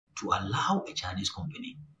to allow a Chinese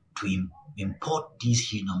company to import these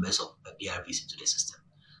huge numbers of BRVs into the system,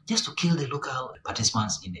 just to kill the local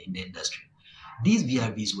participants in the industry. These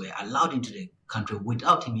BRVs were allowed into the country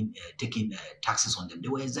without even taking taxes on them. They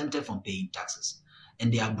were exempted from paying taxes.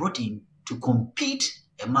 And they are brought in to compete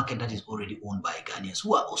a market that is already owned by Ghanaians,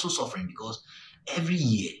 who are also suffering because every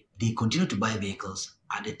year they continue to buy vehicles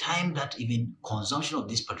at the time that even consumption of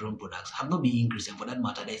these petroleum products have not been increasing. For that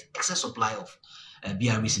matter, there is excess supply of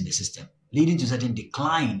BRVs in the system, leading to certain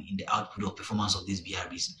decline in the output or performance of these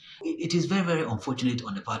BRVs. It is very, very unfortunate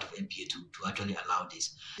on the part of NPA to actually allow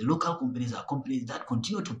this. The local companies are companies that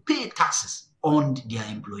continue to pay taxes on their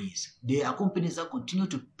employees. They are companies that continue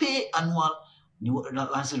to pay annual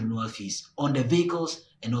license renewal fees on the vehicles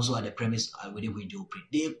and also at the premise within which they operate.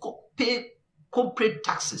 They pay corporate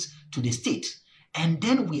taxes to the state, and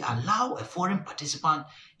then we allow a foreign participant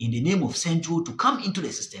in the name of Sentuo to come into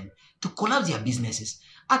the system to collapse their businesses.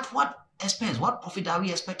 At what expense? What profit are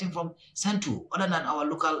we expecting from Sentuo other than our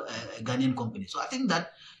local Ghanaian company? So I think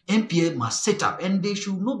that NPA must set up, and they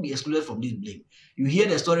should not be excluded from this blame. You hear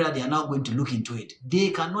the story that they are now going to look into it.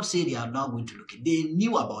 They cannot say they are now going to look it. They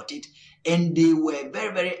knew about it, and they were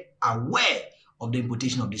very, very aware of the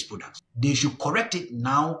importation of these products. They should correct it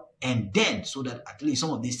now and then, so that at least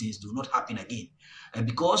some of these things do not happen again.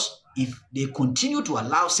 Because if they continue to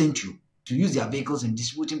allow Sentuo to use their vehicles in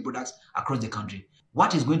distributing products across the country,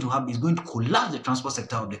 what is going to happen is going to collapse the transport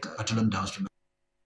sector of the petroleum downstream.